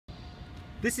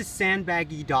This is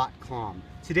sandbaggy.com.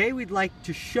 Today we'd like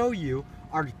to show you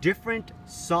our different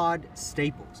sod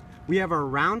staples. We have our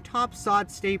round top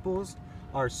sod staples,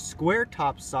 our square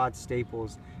top sod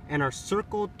staples, and our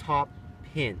circle top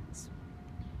pins.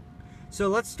 So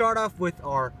let's start off with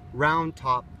our round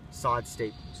top sod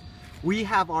staples. We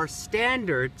have our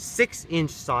standard 6-inch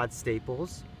sod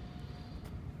staples,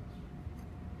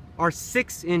 our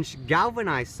 6-inch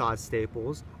galvanized sod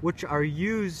staples, which are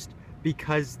used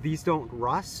because these don't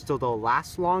rust, so they'll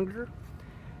last longer,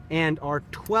 and our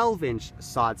 12-inch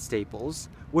sod staples,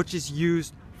 which is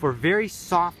used for very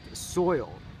soft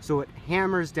soil, so it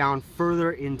hammers down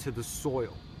further into the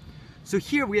soil. So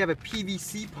here we have a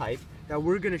PVC pipe that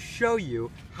we're going to show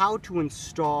you how to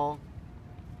install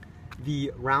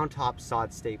the round top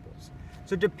sod staples.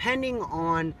 So depending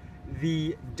on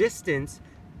the distance,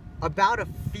 about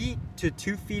 1 feet to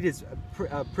 2 feet is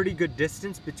a pretty good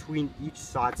distance between each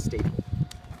sod staple.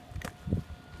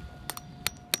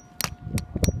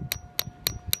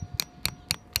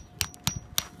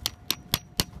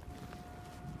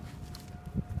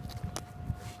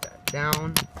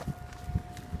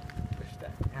 Push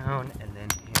that down, and then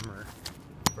hammer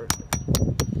further.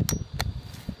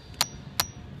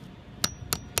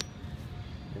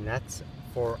 And that's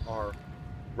for our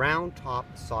round top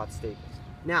sod staples.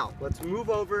 Now, let's move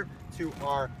over to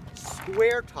our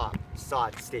square top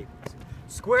sod staples.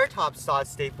 Square top sod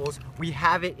staples, we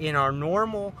have it in our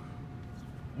normal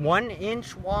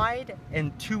 1-inch wide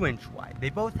and 2-inch wide.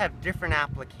 They both have different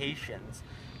applications,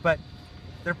 but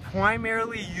they're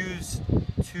primarily used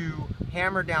to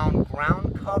hammer down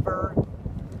ground cover,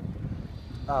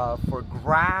 for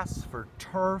grass, for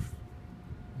turf,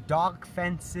 dog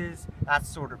fences, that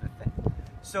sort of a thing.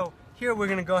 So here we're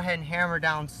going to go ahead and hammer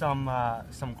down some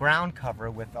ground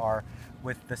cover with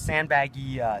the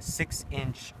Sandbaggy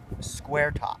 6-inch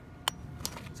square top.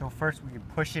 So first we can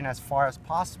push in as far as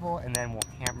possible, and then we'll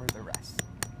hammer the rest.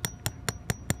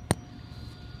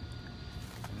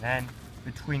 And then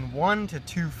between 1 to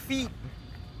 2 feet,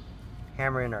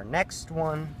 hammer in our next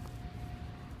one.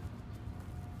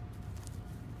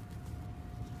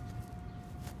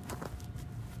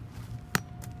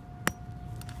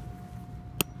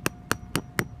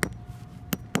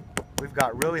 We've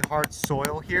got really hard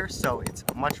soil here, so it's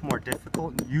much more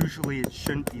difficult. Usually it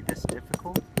shouldn't be this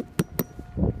difficult.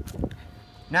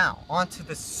 Now, onto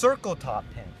the circle top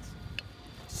pins.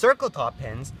 Circle top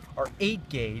pins are 8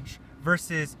 gauge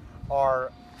versus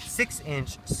our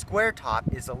 6-inch square top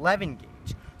is 11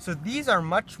 gauge. So these are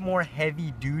much more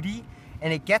heavy duty,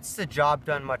 and it gets the job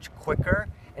done much quicker,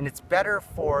 and it's better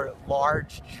for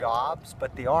large jobs,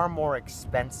 but they are more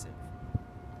expensive.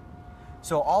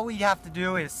 So all we have to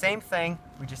do is same thing,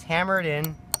 we just hammer it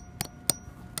in.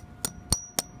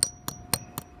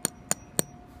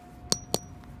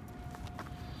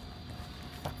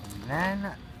 And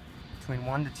then between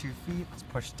 1 to 2 feet, let's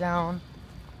push down.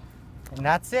 And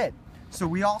that's it. So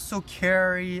we also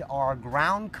carry our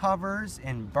ground covers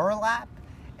in burlap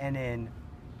and in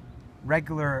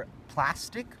regular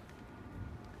plastic.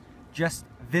 Just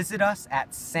visit us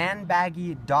at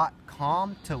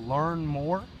sandbaggy.com to learn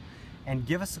more, and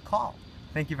give us a call.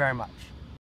 Thank you very much.